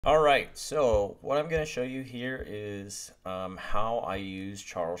All right, so what I'm going to show you here is how I use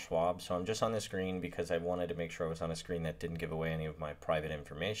Charles Schwab. So I'm just on the screen because I wanted to make sure I was on a screen that didn't give away any of my private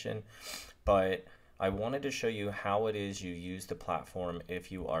information. But I wanted to show you how it is you use the platform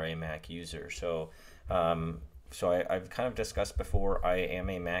if you are a Mac user. I've kind of discussed before, I am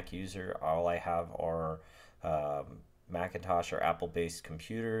a Mac user. All I have are Macintosh or Apple-based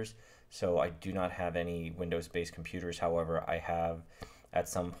computers. So I do not have any Windows-based computers. However, I have at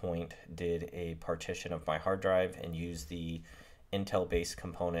some point did a partition of my hard drive and used the Intel-based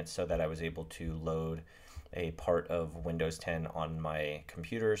components so that I was able to load a part of Windows 10 on my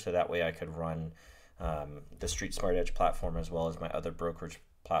computer, so that way I could run the Street Smart Edge platform as well as my other brokerage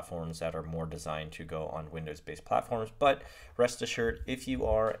platforms that are more designed to go on Windows-based platforms. But rest assured, if you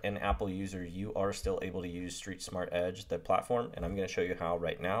are an Apple user, you are still able to use Street Smart Edge, the platform, and I'm going to show you how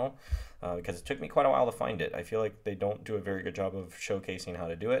right now because it took me quite a while to find it. I feel like they don't do a very good job of showcasing how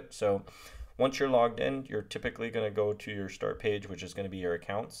to do it. So once you're logged in, you're typically going to go to your start page, which is going to be your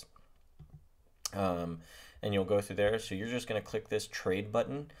accounts. And you'll go through there. So you're just going to click this trade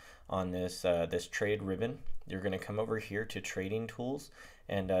button on this this trade ribbon. You're going to come over here to trading tools,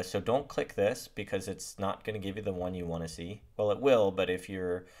 and so don't click this because it's not going to give you the one you want to see. Well, it will, but if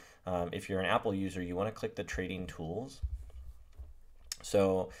you're an Apple user, you want to click the trading tools.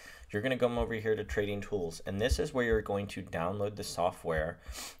 So you're going to come over here to trading tools, and this is where you're going to download the software.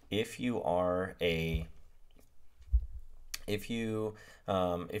 If you are a if you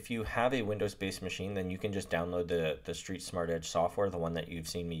have a Windows-based machine, then you can just download the Street Smart Edge software, the one that you've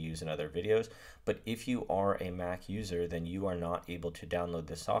seen me use in other videos. But if you are a Mac user, then you are not able to download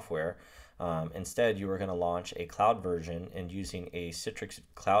this software. Instead, you are going to launch a cloud version, and using a Citrix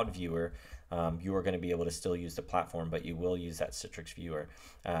Cloud Viewer, you are going to be able to still use the platform, but you will use that Citrix Viewer.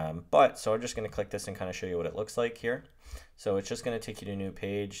 So I'm just going to click this and kind of show you what it looks like here. So it's just going to take you to a new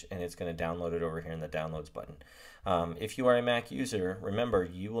page, and it's going to download it over here in the Downloads button. If you are a Mac user, remember,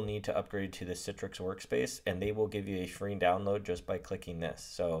 you will need to upgrade to the Citrix Workspace, and they will give you a free download just by clicking this.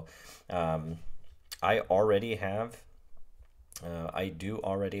 So I already have, I do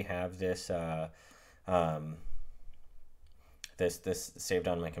already have this this saved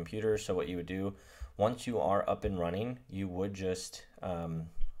on my computer. So what you would do, once you are up and running, you would just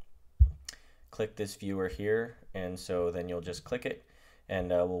click this viewer here, and so then you'll just click it, and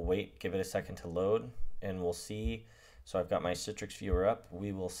we'll wait, give it a second to load, and we'll see. So I've got my Citrix Viewer up.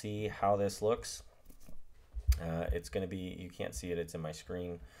 We will see how this looks. It's going to be, you can't see it, it's in my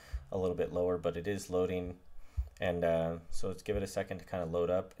screen a little bit lower, but it is loading. And so let's give it a second to kind of load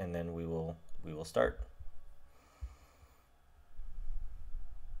up, and then we will start.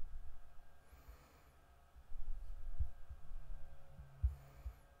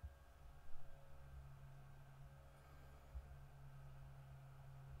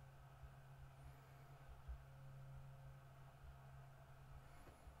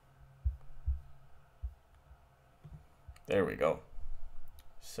 There we go.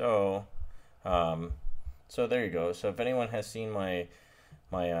 So, so there you go. So if anyone has seen my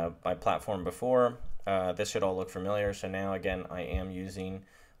platform before, this should all look familiar. So now again, I am using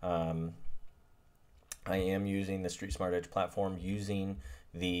the Street Smart Edge platform, using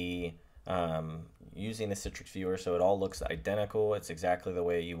the Citrix Viewer. So it all looks identical. It's exactly the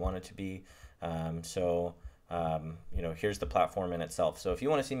way you want it to be. You know, here's the platform in itself. So if you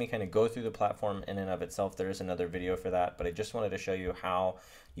want to see me kind of go through the platform in and of itself, there is another video for that, but I just wanted to show you how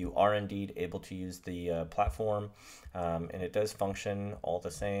you are indeed able to use the platform, and it does function all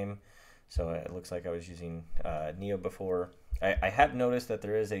the same. So it looks like I was using Neo before. I have noticed that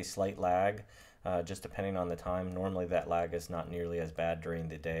there is a slight lag, just depending on the time. Normally that lag is not nearly as bad during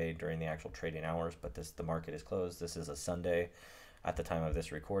the day, during the actual trading hours, but the market is closed. This is a Sunday at the time of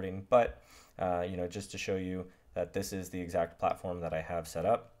this recording, but you know, just to show you that this is the exact platform that I have set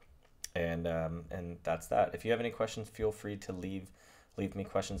up, and that's that. If you have any questions, feel free to leave me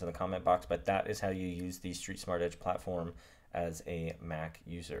questions in the comment box, but that is how you use the Street Smart Edge platform as a Mac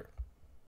user.